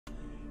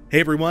Hey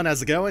everyone,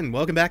 how's it going?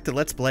 Welcome back to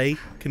Let's Play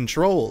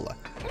Control.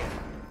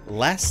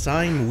 Last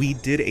time we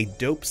did a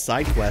dope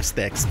side quest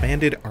that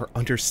expanded our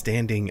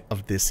understanding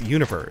of this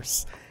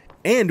universe.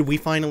 And we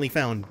finally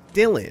found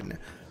Dylan,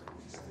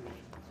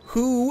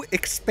 who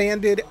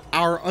expanded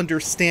our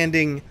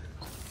understanding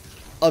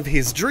of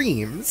his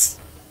dreams.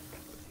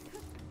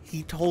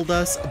 He told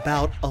us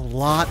about a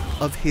lot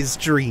of his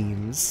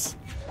dreams,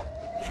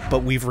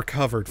 but we've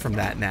recovered from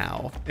that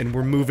now, and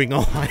we're moving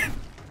on.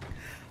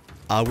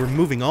 We're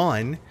moving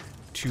on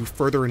to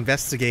further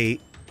investigate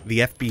the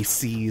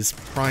FBC's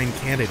Prime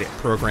Candidate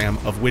program,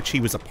 of which he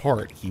was a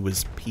part. He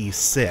was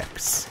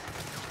P6.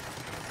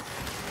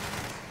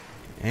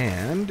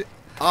 And,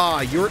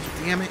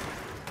 damn it.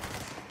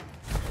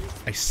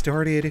 I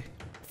started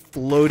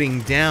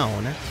floating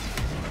down,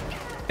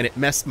 and it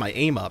messed my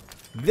aim up.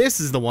 This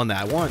is the one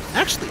that I want.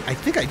 Actually, I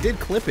think I did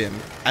clip him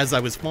as I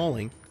was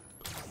falling,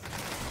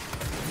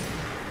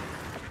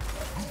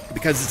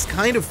 because it's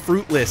kind of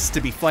fruitless to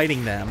be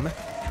fighting them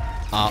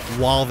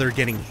while they're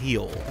getting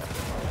healed.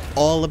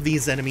 All of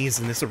these enemies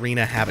in this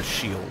arena have a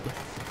shield.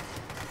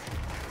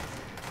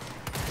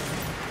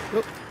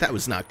 Oh, that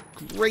was not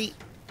great.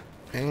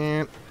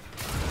 And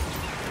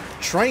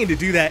trying to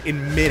do that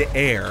in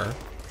mid-air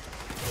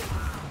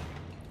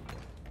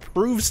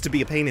proves to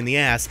be a pain in the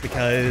ass,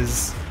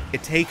 because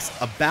it takes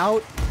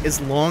about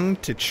as long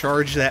to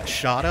charge that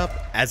shot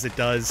up as it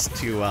does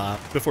to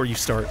before you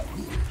start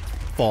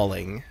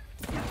falling.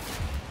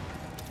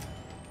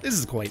 This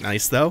is quite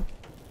nice, though.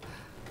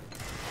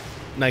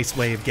 Nice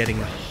way of getting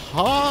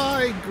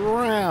high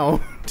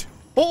ground.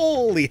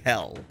 Holy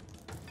hell.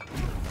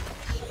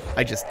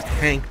 I just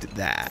tanked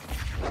that.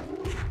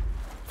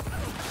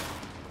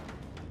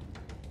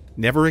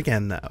 Never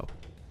again, though.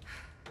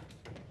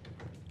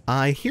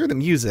 I hear the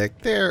music.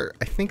 There,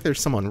 I think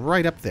there's someone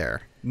right up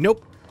there.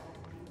 Nope.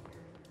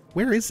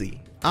 Where is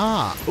he?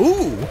 Ah,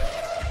 ooh!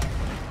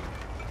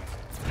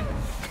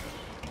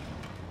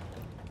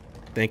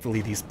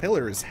 Thankfully, these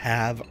pillars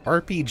have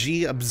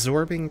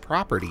RPG-absorbing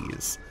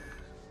properties.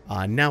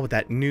 Now with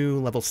that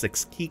new level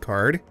 6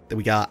 keycard that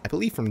we got, I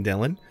believe, from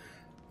Dylan,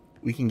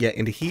 we can get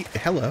into heat.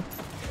 Hello.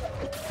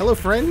 Hello,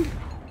 friend.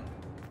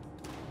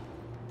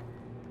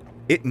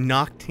 It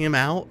knocked him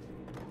out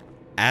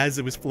as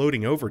it was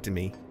floating over to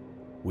me,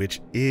 which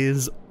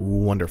is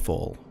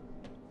wonderful.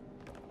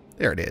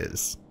 There it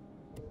is.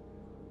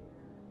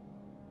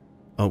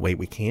 Oh, wait,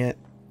 we can't.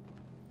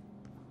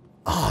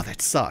 Oh,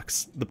 that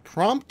sucks. The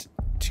prompt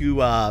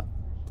to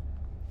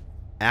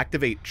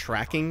activate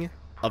tracking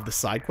of the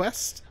side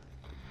quest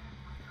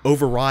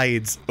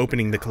overrides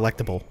opening the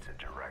collectible.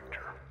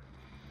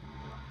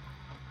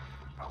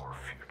 Our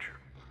future.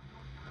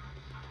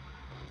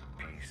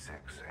 P6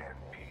 and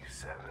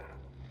P7.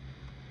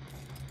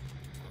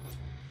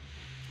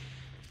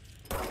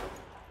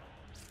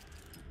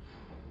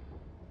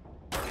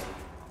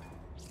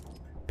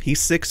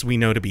 P6 we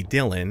know to be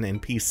Dylan,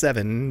 and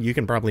P7 you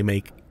can probably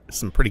make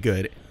some pretty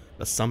good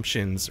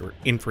assumptions or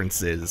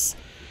inferences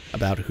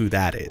about who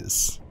that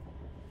is.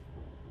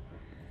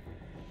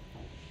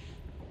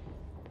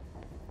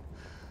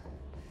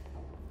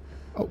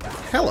 Oh,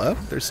 hello.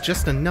 There's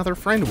just another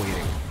friend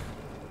waiting.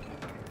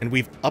 And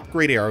we've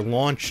upgraded our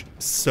launch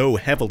so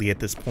heavily at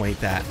this point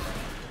that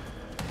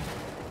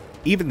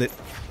even the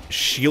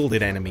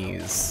shielded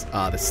enemies,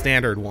 the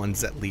standard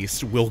ones at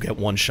least, will get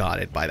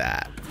one-shotted by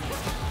that.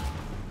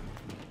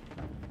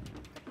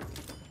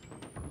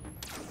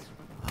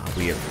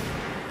 We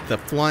have the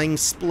flying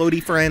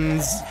splody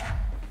friends,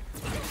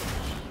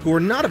 who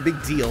are not a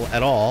big deal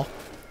at all.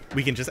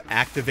 We can just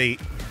activate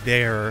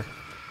their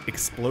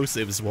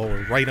explosives while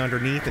we're right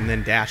underneath and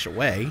then dash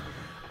away.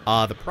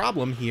 The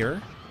problem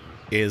here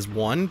is,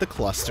 one, the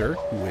cluster,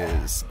 who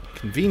is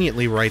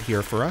conveniently right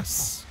here for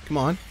us. Come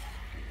on.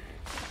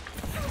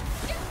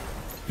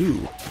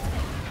 Ooh.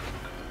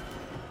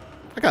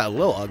 I got a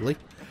little ugly.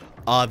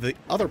 The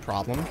other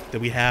problem that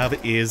we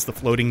have is the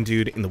floating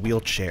dude in the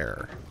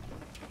wheelchair.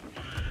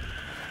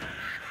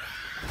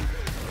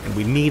 And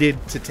we needed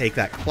to take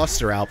that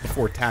cluster out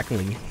before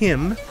tackling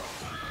him,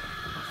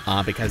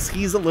 because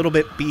he's a little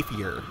bit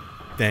beefier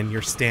than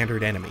your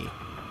standard enemy.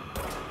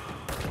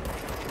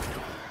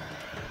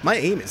 My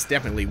aim is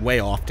definitely way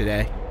off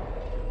today.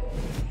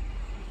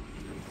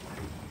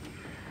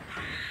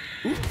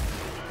 Ooh.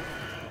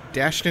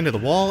 Dashed into the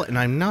wall, and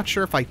I'm not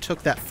sure if I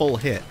took that full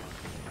hit.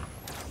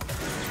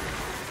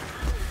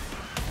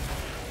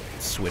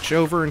 Switch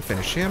over and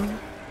finish him.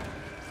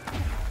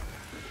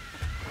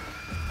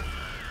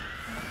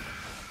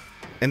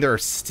 And there are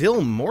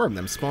still more of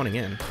them spawning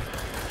in.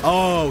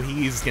 Oh,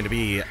 he's gonna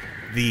be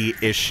the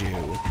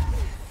issue.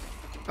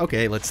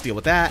 Okay, let's deal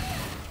with that.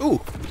 Ooh.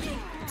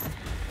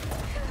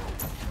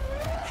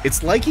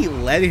 It's like he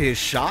led his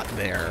shot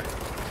there.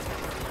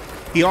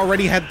 He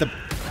already had the...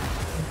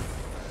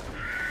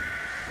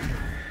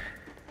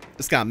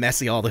 This got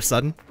messy all of a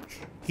sudden.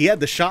 He had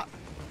the shot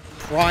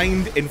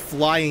primed and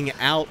flying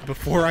out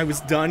before I was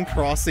done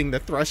crossing the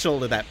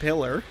threshold of that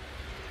pillar.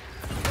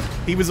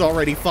 He was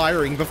already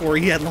firing before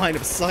he had line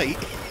of sight.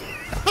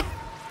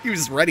 He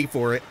was ready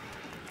for it.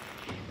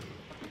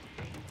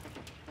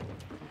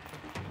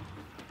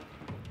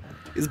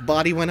 His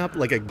body went up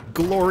like a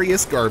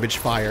glorious garbage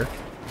fire.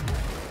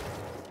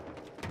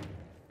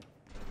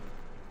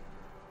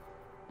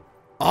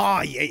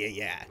 Ah,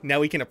 yeah. Now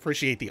we can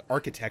appreciate the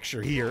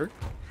architecture here.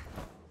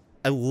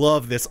 I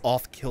love this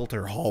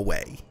off-kilter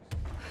hallway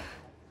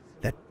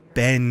that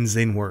bends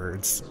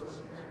inwards.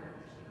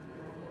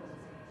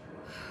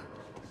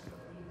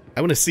 I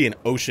want to see an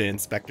OSHA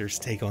inspector's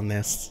take on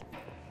this.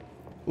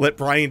 Let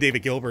Brian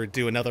David Gilbert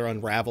do another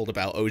Unraveled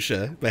about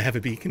OSHA, but have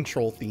it be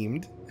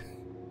control-themed.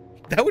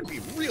 That would be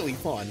really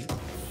fun.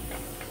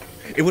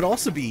 It would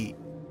also be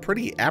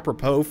pretty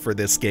apropos for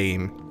this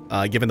game,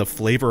 given the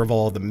flavor of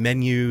all the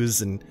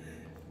menus and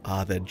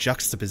the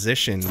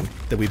juxtaposition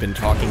that we've been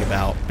talking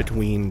about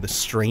between the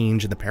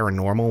strange and the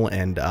paranormal,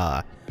 and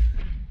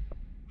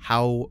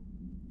how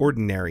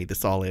ordinary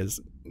this all is.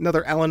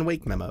 Another Alan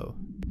Wake memo.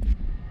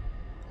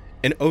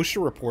 An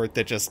OSHA report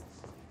that just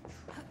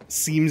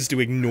seems to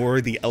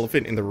ignore the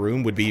elephant in the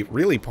room would be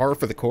really par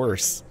for the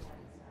course.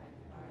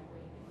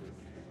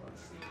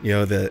 You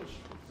know, the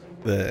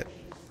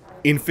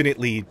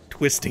infinitely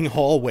twisting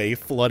hallway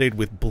flooded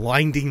with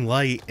blinding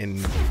light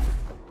and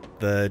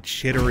the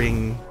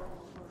chittering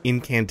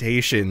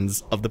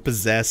incantations of the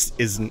possessed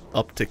isn't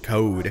up to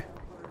code.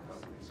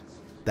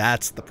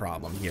 That's the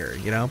problem here,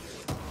 you know?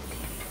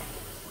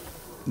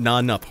 Not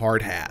enough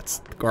hard hats.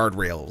 The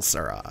guardrails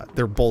are,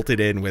 they're bolted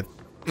in with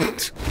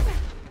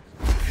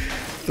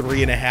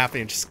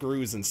 3.5-inch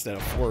screws instead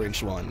of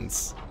 4-inch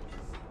ones.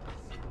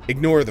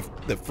 Ignore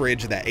the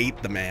fridge that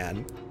ate the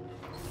man.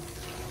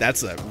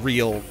 That's a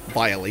real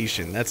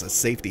violation. That's a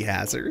safety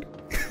hazard.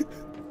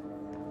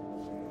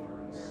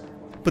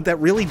 But that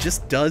really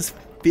just does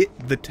fit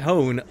the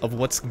tone of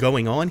what's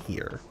going on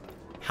here.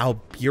 How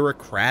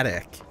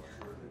bureaucratic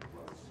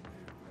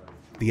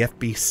the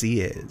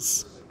FBC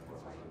is.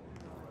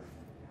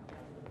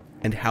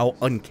 And how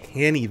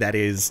uncanny that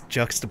is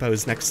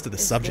juxtaposed next to the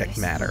subject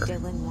matter.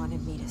 Dylan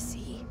wanted me to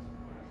see.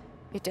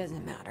 It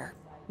doesn't matter.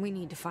 We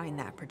need to find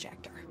that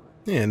projector.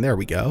 And there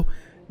we go.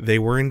 They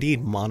were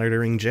indeed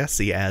monitoring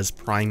Jesse as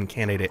Prime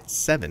Candidate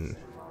 7.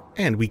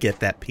 And we get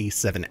that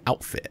P7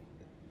 outfit.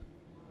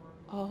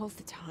 All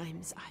the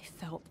times I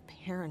felt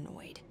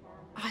paranoid,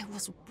 I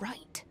was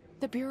right.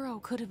 The Bureau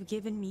could have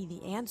given me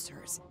the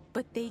answers,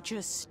 but they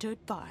just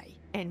stood by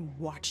and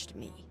watched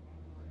me.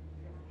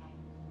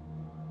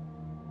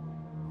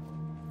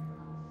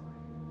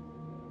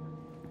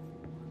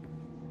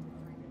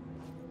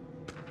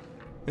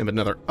 And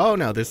another, oh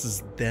no, this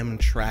is them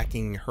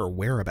tracking her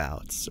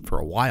whereabouts for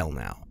a while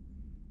now.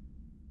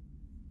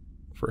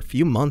 For a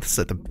few months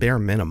at the bare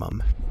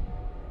minimum.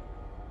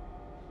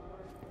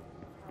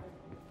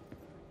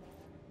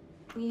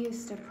 We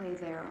used to play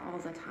there all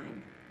the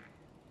time.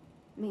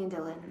 Me and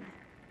Dylan,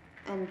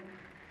 and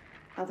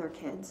other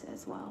kids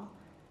as well.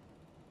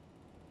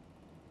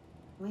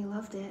 We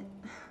loved it.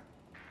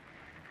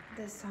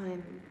 This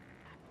time,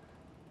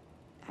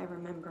 I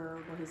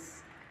remember,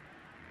 was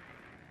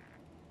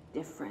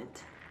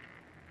different.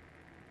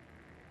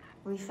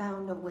 We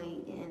found a way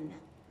in,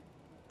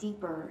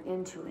 deeper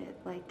into it,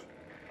 like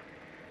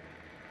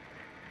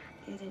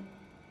it had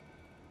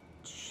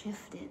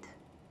shifted.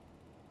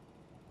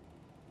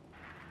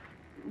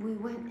 We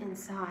went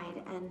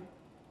inside, and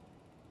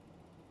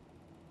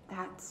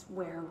that's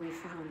where we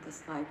found the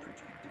slide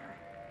projector.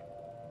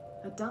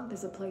 A dump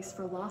is a place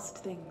for lost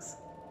things.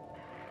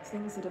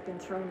 Things that have been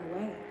thrown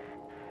away.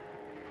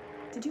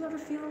 Did you ever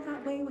feel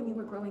that way when you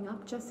were growing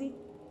up, Jesse?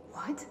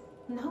 What?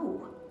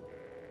 No.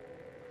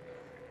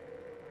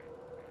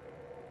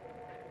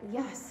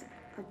 Yes,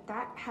 but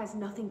that has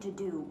nothing to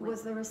do with...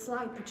 Was there a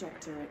slide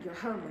projector at your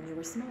home when you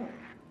were small?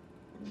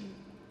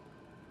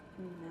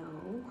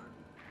 No.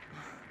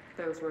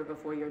 Those were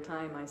before your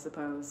time, I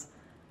suppose.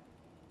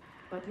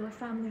 But your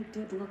family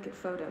did look at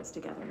photos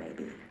together,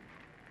 maybe.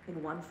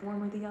 In one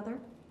form or the other?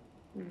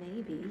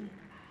 Maybe.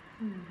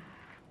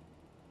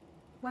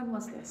 When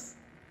was this?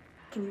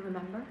 Can you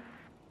remember?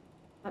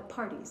 At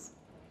parties?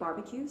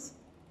 Barbecues?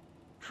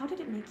 How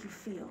did it make you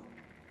feel?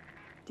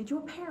 Did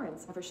your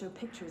parents ever show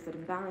pictures that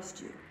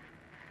embarrassed you?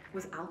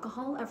 Was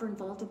alcohol ever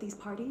involved at these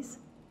parties?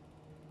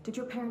 Did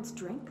your parents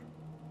drink?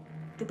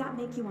 Did that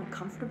make you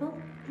uncomfortable?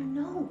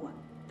 No,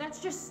 that's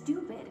just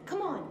stupid.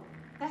 Come on.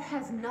 That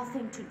has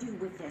nothing to do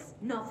with this.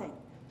 Nothing.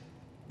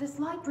 The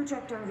slide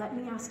projector, let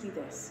me ask you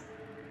this.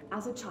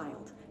 As a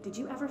child, did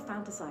you ever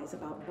fantasize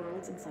about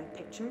worlds inside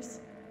pictures?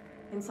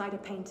 Inside a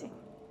painting?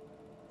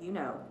 You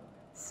know,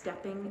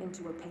 stepping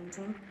into a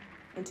painting,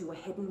 into a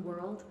hidden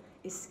world,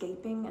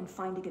 escaping and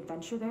finding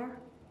adventure there,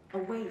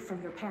 away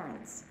from your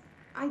parents.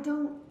 I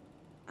don't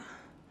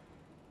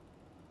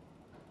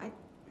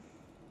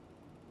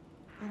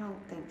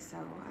think so.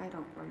 I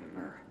don't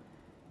remember.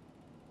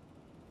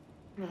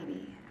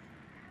 Maybe.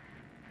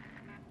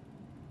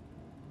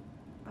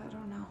 I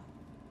don't know.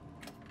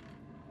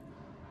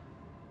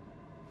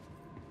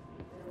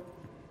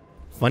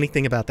 Funny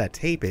thing about that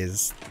tape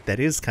is, that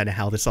is kind of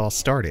how this all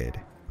started.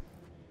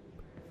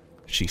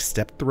 She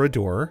stepped through a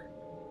door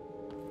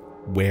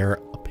where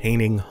a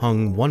painting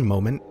hung one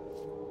moment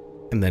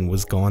and then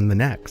was gone the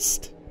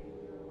next.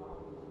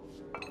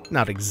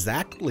 Not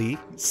exactly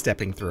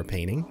stepping through a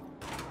painting,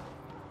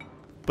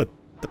 but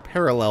the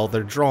parallel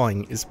they're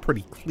drawing is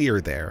pretty clear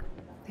there.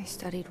 They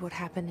studied what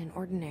happened in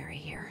Ordinary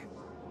here.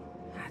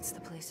 That's the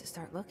place to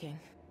start looking.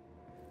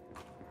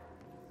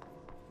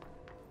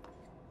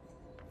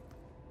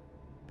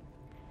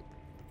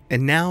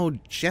 And now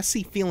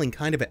Jesse feeling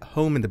kind of at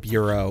home in the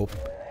Bureau,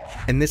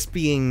 and this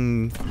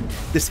feeling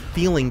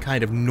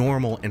kind of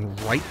normal and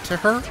right to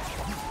her.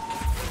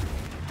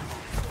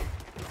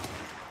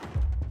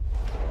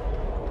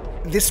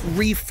 This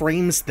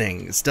reframes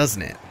things,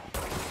 doesn't it?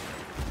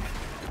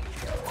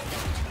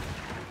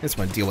 I just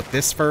want to deal with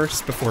this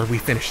first before we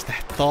finish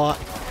that thought.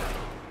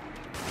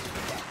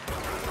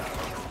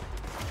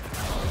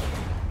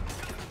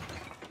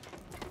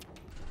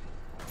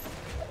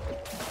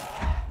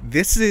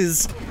 This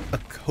is a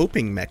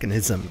coping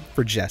mechanism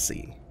for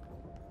Jesse.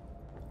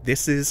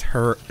 This is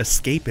her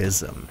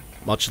escapism,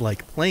 much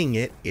like playing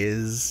it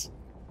is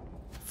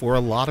for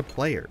a lot of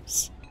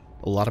players.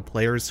 A lot of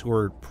players who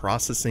are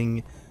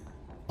processing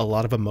a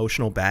lot of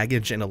emotional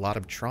baggage and a lot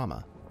of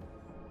trauma.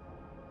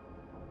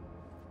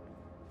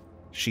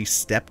 She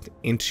stepped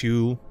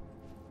into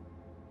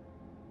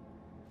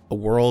a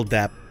world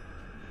that...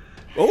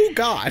 Oh,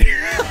 God!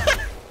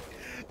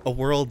 A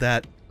world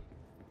that,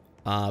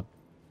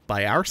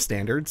 by our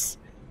standards,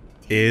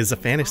 is a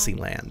fantasy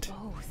land.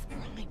 Both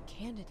prime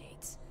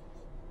candidates.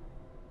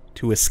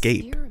 To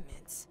escape.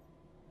 Pyramids.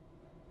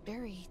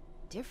 Very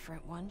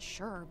different ones,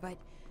 sure, but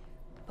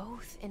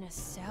both in a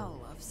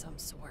cell of some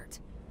sort.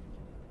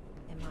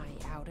 Am I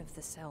out of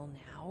the cell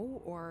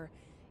now, or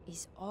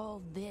is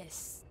all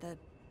this, the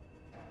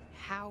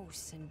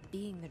house and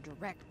being the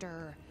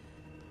director,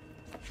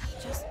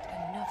 just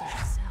another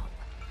cell?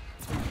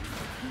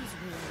 Who's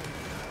really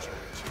in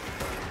charge?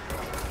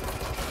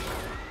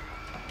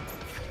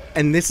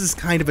 And this is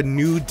kind of a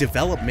new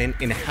development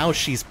in how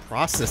she's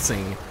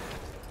processing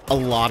a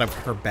lot of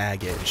her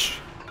baggage.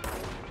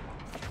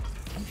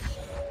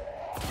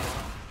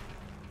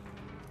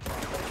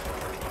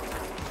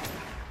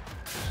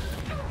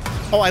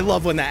 Oh, I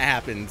love when that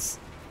happens.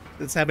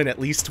 It's happened at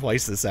least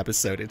twice this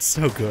episode. It's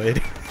so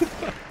good.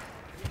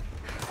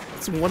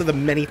 It's one of the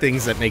many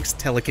things that makes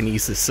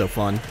telekinesis so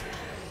fun.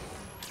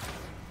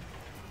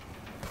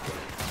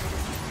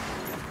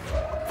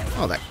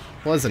 Oh, that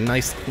was a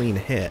nice clean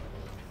hit.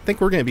 I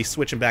think we're going to be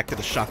switching back to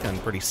the shotgun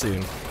pretty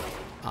soon.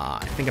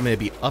 I think I'm going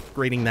to be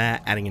upgrading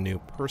that, adding a new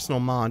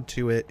personal mod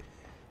to it,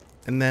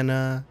 and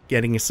then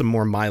getting some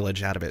more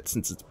mileage out of it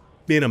since it's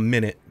been a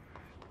minute.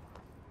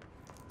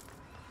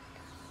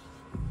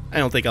 I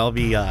don't think I'll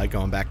be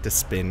going back to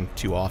spin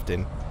too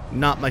often.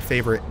 Not my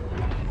favorite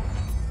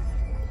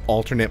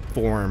alternate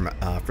form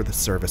for the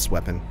service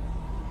weapon.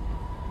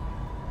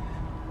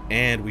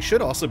 And we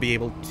should also be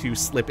able to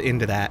slip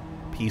into that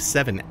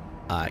P7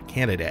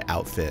 candidate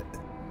outfit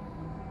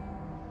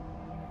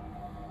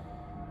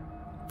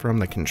from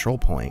the control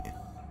point.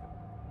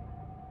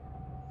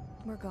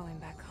 We're going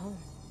back home.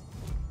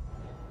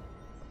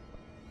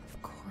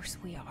 Of course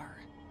we are.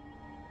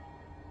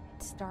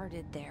 It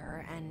started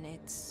there, and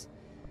it's...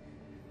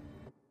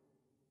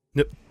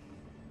 Nope.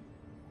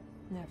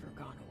 never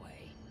gone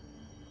away.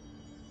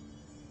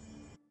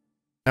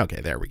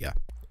 Okay, there we go.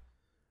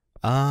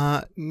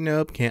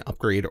 Nope, can't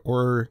upgrade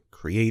or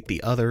create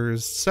the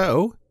others.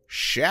 So,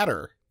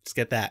 Shatter. Let's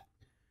get that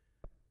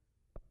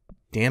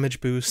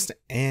damage boost,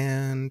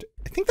 and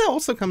I think that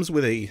also comes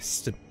with a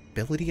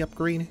stability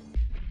upgrade.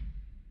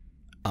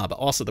 But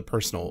also the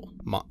personal,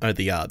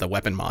 the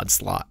weapon mod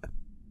slot.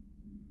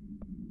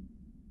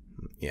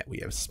 Yeah, we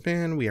have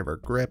spin, we have our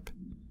grip,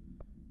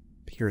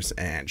 pierce,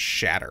 and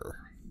shatter.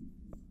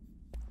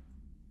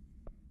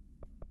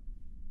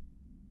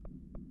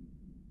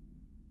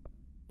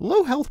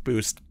 Low health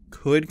boost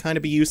could kind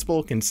of be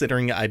useful,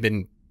 considering I've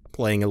been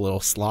playing a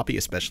little sloppy,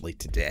 especially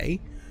today.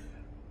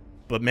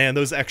 But man,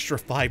 those extra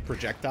 5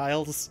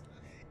 projectiles,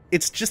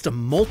 it's just a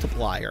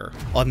multiplier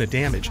on the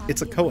damage.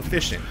 It's a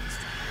coefficient.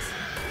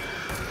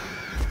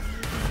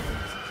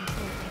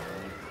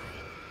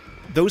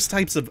 Those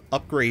types of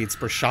upgrades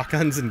for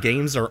shotguns in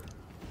games are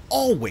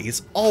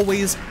always,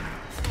 always,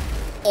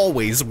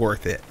 always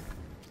worth it.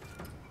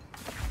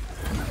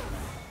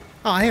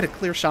 Oh, I had a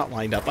clear shot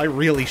lined up. I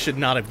really should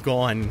not have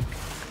gone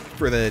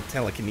for the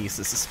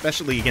telekinesis,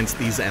 especially against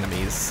these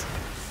enemies.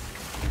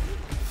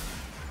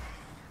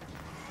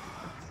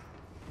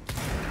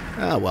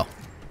 Ah, well.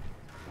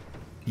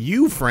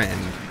 You, friend,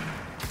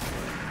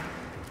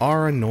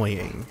 are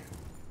annoying.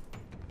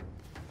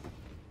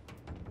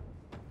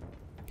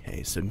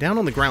 Okay, so down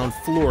on the ground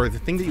floor, the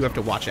thing that you have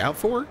to watch out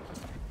for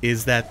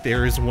is that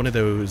there's one of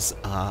those,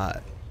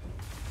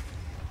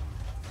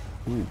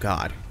 ooh,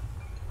 God.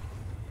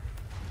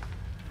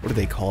 What do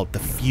they call it? The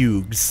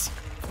fugues.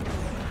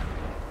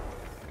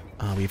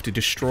 We have to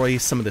destroy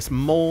some of this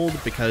mold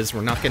because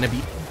we're not going to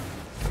be...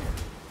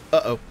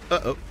 Uh-oh,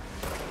 uh-oh.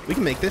 We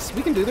can make this.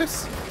 We can do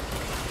this.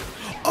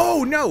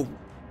 Oh, no!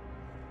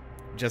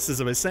 Just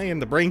as I was saying,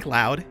 the brain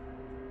cloud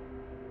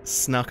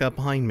snuck up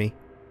behind me.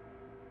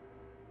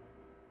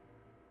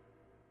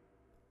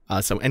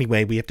 So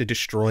anyway, we have to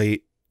destroy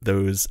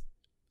those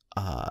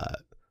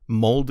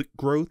mold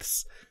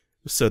growths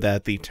so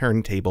that the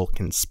turntable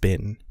can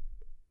spin.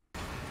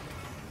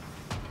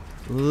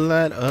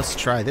 Let us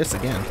try this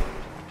again.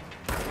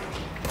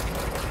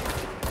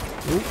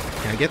 Ooh,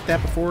 can I get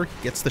that before he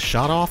gets the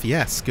shot off?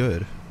 Yes,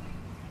 good.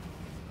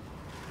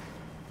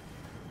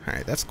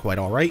 Alright, that's quite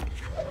alright.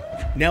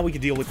 Now we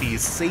can deal with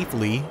these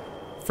safely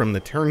from the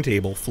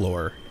turntable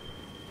floor,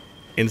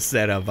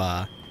 instead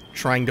of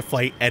trying to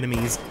fight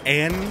enemies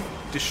and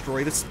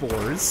destroy the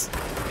spores,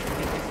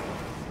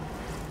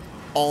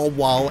 all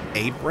while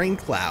a brain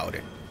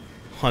cloud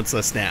hunts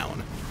us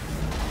down.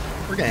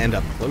 We're gonna end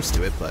up close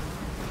to it, but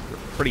we're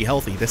pretty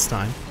healthy this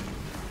time.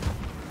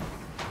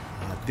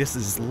 This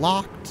is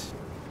locked.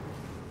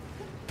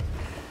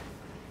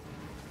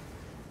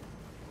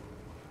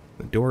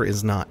 The door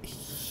is not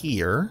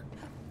here.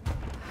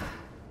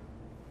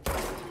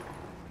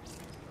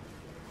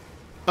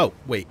 Oh,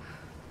 wait.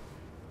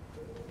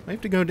 I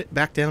have to go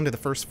back down to the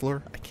first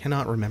floor? I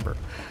cannot remember.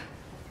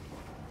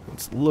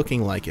 It's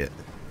looking like it.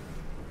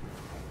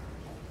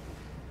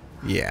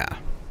 Yeah.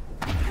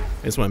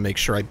 I just want to make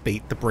sure I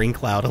bait the brain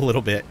cloud a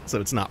little bit so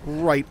it's not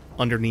right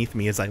underneath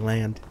me as I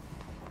land.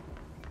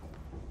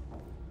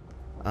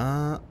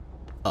 Up.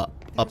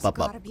 There's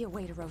gotta be a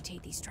way to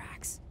rotate these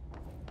tracks.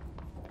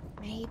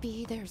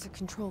 Maybe there's a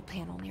control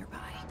panel nearby.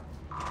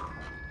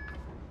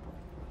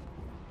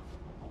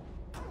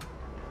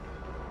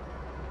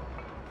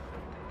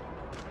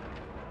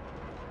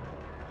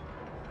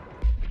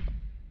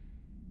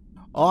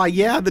 Oh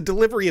yeah, the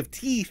delivery of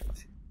teeth.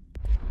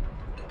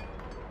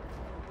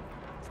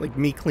 It's like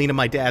me cleaning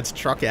my dad's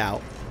truck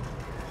out.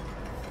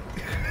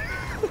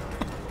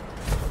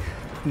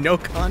 No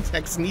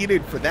context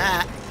needed for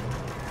that.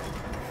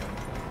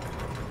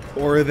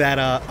 Or that,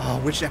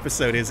 oh, which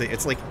episode is it?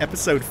 It's like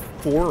episode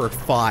 4 or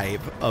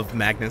 5 of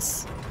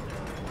Magnus.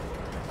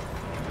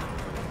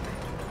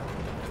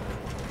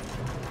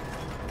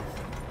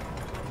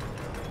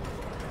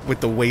 With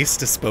the waste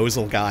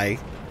disposal guy.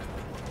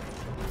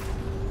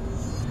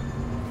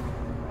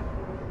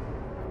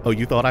 Oh,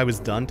 you thought I was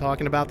done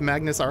talking about the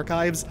Magnus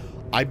archives?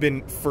 I've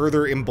been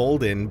further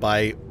emboldened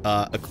by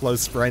a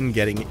close friend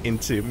getting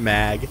into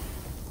Mag.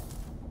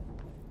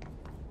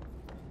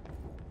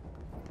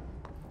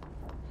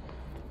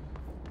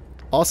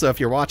 Also, if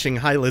you're watching,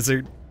 hi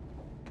Lizard.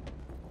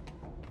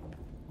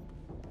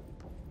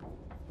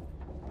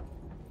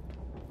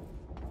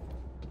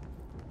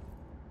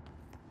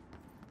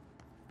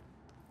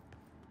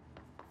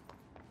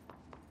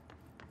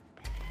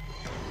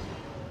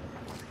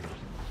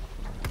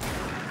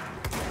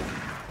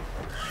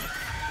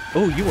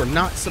 Oh, you are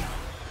not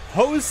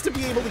supposed to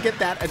be able to get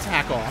that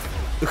attack off.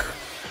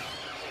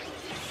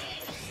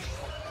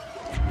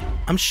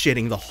 I'm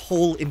shitting the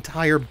whole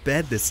entire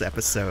bed this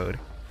episode.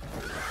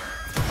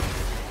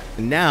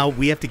 And now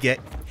we have to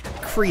get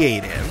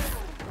creative.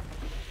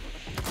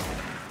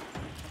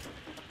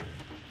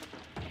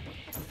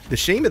 The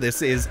shame of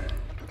this is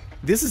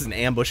an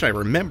ambush I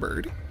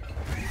remembered.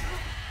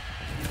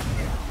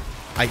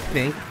 I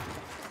think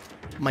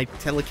my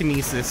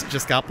telekinesis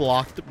just got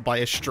blocked by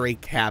a stray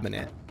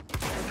cabinet.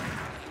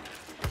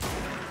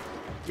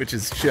 Which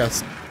is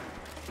just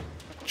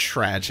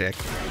tragic.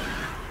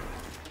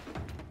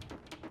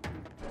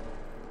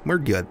 We're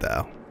good,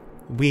 though.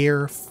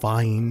 We're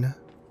fine.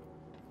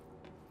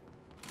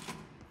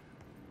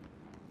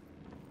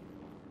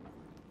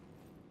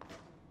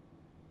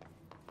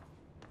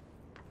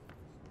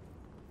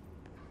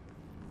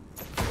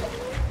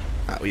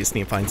 We just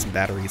need to find some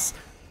batteries.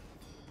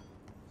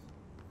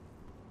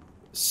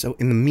 So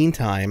in the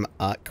meantime,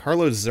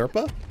 Carlos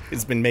Zerpa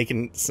has been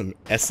making some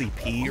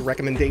SCP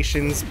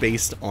recommendations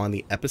based on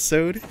the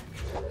episode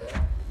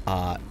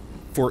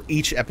for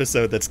each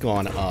episode that's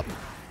gone up.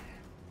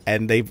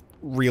 And they've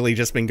really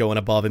just been going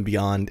above and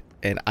beyond,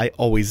 and I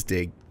always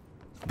dig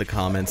the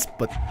comments,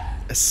 but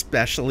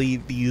especially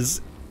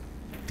these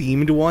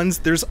themed ones.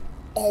 There's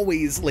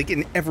always, like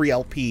in every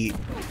LP,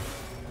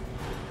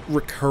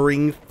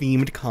 recurring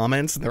themed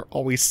comments, and they're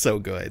always so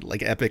good.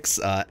 Like Epic's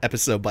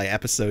episode by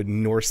episode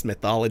Norse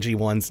mythology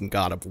ones and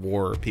God of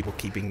War, people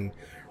keeping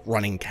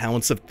running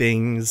counts of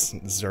things,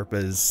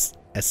 Zerpa's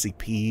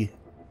SCP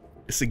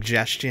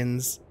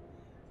suggestions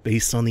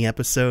based on the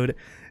episode.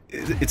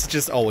 It's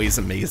just always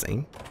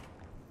amazing.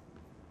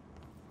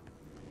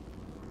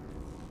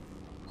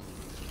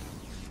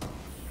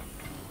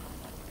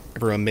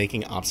 Everyone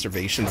making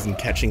observations and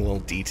catching little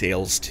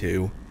details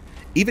too.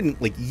 Even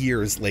like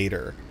years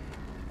later,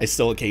 I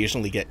still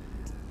occasionally get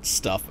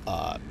stuff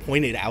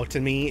pointed out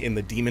to me in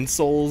the Demon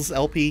Souls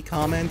LP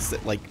comments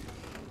that like,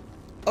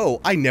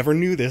 oh, I never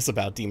knew this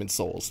about Demon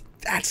Souls.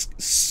 That's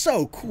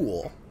so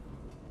cool.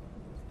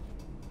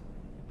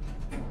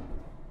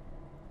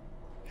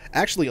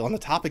 Actually, on the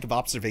topic of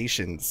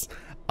observations,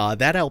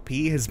 that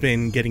LP has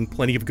been getting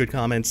plenty of good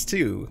comments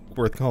too,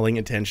 worth calling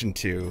attention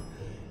to,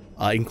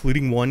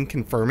 including one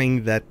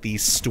confirming that the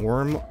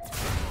storm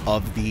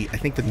of the, I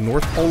think the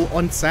North Pole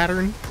on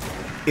Saturn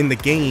in the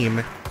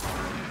game,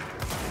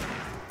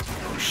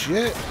 oh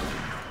shit,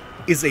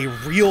 is a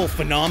real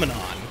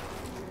phenomenon.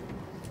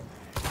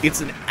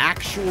 It's an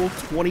actual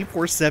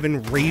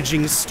 24/7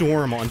 raging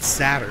storm on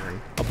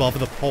Saturn above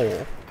the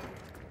pole.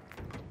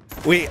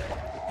 Wait.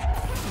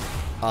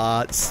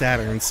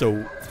 Saturn,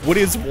 so what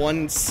is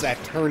one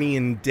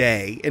Saturnian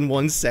day and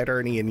one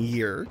Saturnian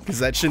year? Because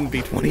that shouldn't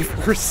be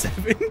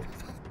 24/7.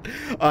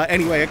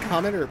 Anyway, a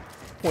commenter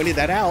pointed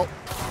that out.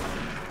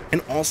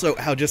 And also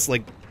how just,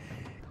 like,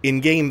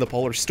 in-game, the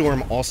polar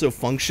storm also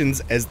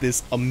functions as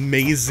this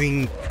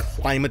amazing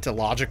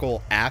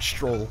climatological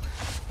astral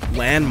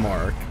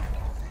landmark.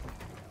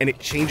 And it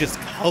changes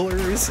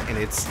colors, and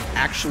it's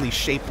actually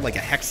shaped like a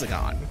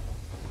hexagon.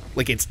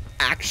 Like, it's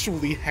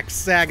actually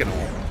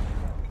hexagonal.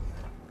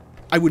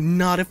 I would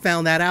not have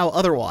found that out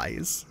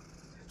otherwise.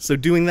 So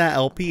doing that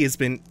LP has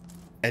been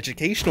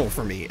educational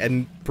for me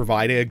and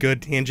provided a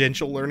good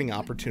tangential learning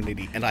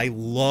opportunity, and I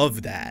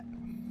love that.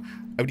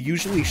 I would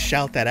usually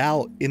shout that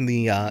out in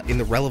the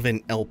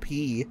relevant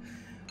LP,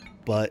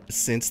 but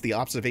since the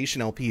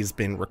observation LP has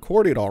been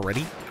recorded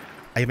already,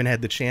 I haven't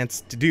had the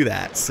chance to do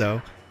that,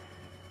 so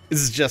this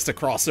is just a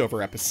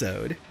crossover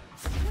episode.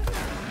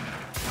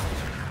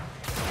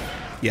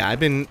 Yeah, I've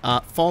been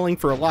falling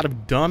for a lot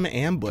of dumb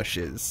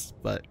ambushes,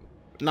 but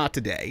not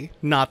today.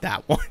 Not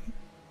that one.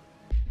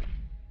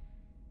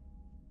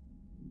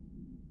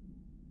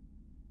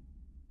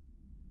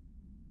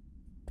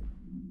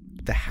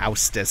 The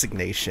house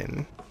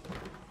designation.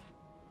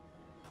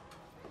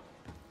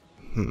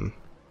 You're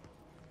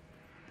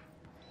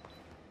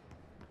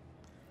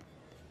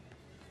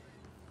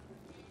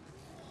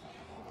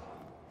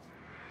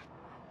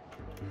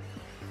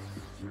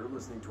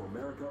listening to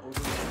America Over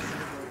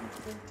celebrating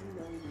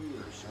 29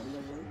 years shining a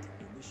light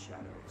in the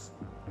shadows.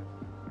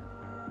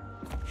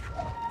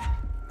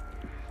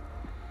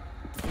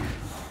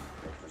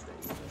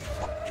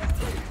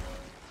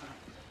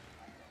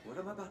 What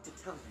I'm about to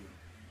tell you,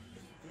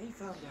 if they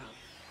found out,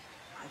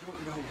 I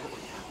don't know what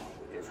would happen.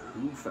 If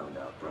who found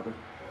out, brother?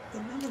 The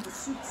men in the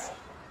suits.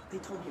 They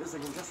told me it was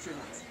an industrial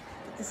accident,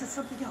 but this is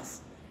something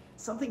else.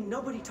 Something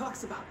nobody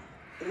talks about.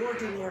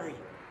 Ordinary.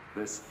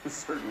 This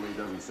certainly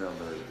doesn't sound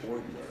very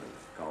ordinary,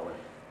 Colin.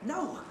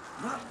 No,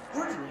 not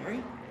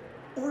ordinary.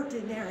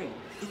 Ordinary.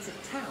 It's a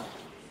town.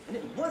 And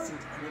it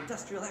wasn't an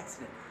industrial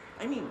accident.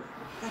 I mean,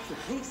 that's what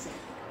they said.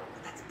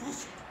 But that's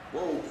bullshit.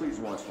 Whoa, please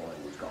watch the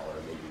language, Caller.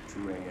 It may be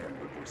 2 a.m.,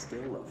 but we're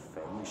still a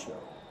family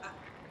show.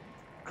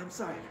 I'm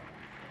sorry.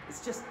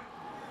 It's just,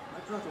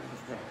 my brother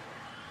was there.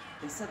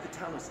 They said the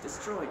town was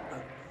destroyed,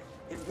 but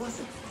it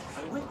wasn't.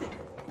 I went there.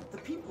 The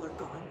people are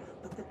gone,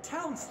 but the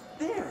town's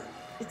there.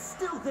 It's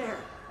still there.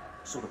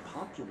 So the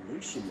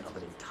population of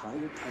an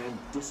entire town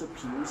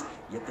disappears,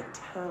 yet the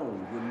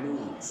town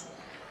remains.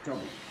 Tell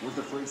me, was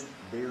the phrase,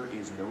 "there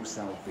is no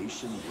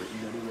salvation"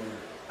 written anywhere?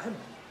 I'm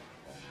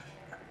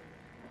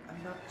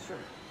not sure.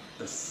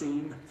 The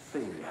same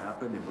thing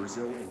happened in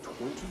Brazil in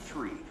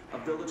 23, a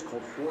village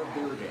called Fort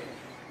Verde.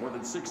 More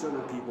than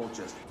 600 people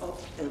just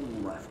up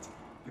and left.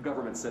 The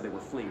government said they were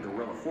fleeing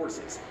guerrilla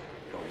forces,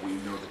 but we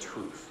know the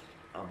truth.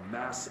 A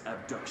mass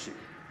abduction.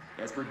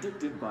 As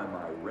predicted by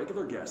my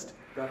regular guest,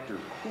 Dr.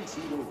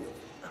 Quincy Logan.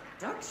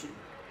 Abduction?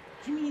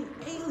 You mean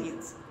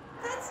aliens?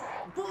 That's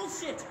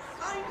bullshit!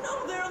 I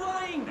know they're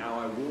lying! Now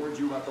I warned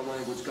you about the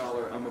language,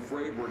 Scholar. I'm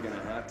afraid we're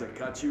gonna have to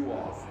cut you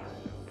off.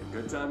 And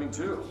good timing,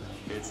 too.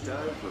 It's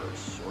time for a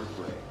short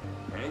break.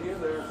 Hang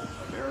in there.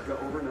 America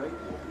Overnight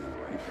will be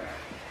right back.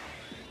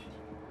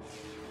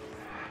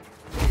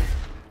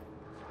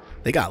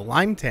 They got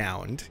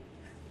Limetowned.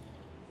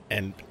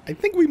 And I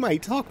think we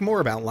might talk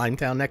more about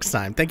Limetown next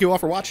time. Thank you all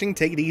for watching.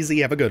 Take it easy.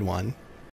 Have a good one.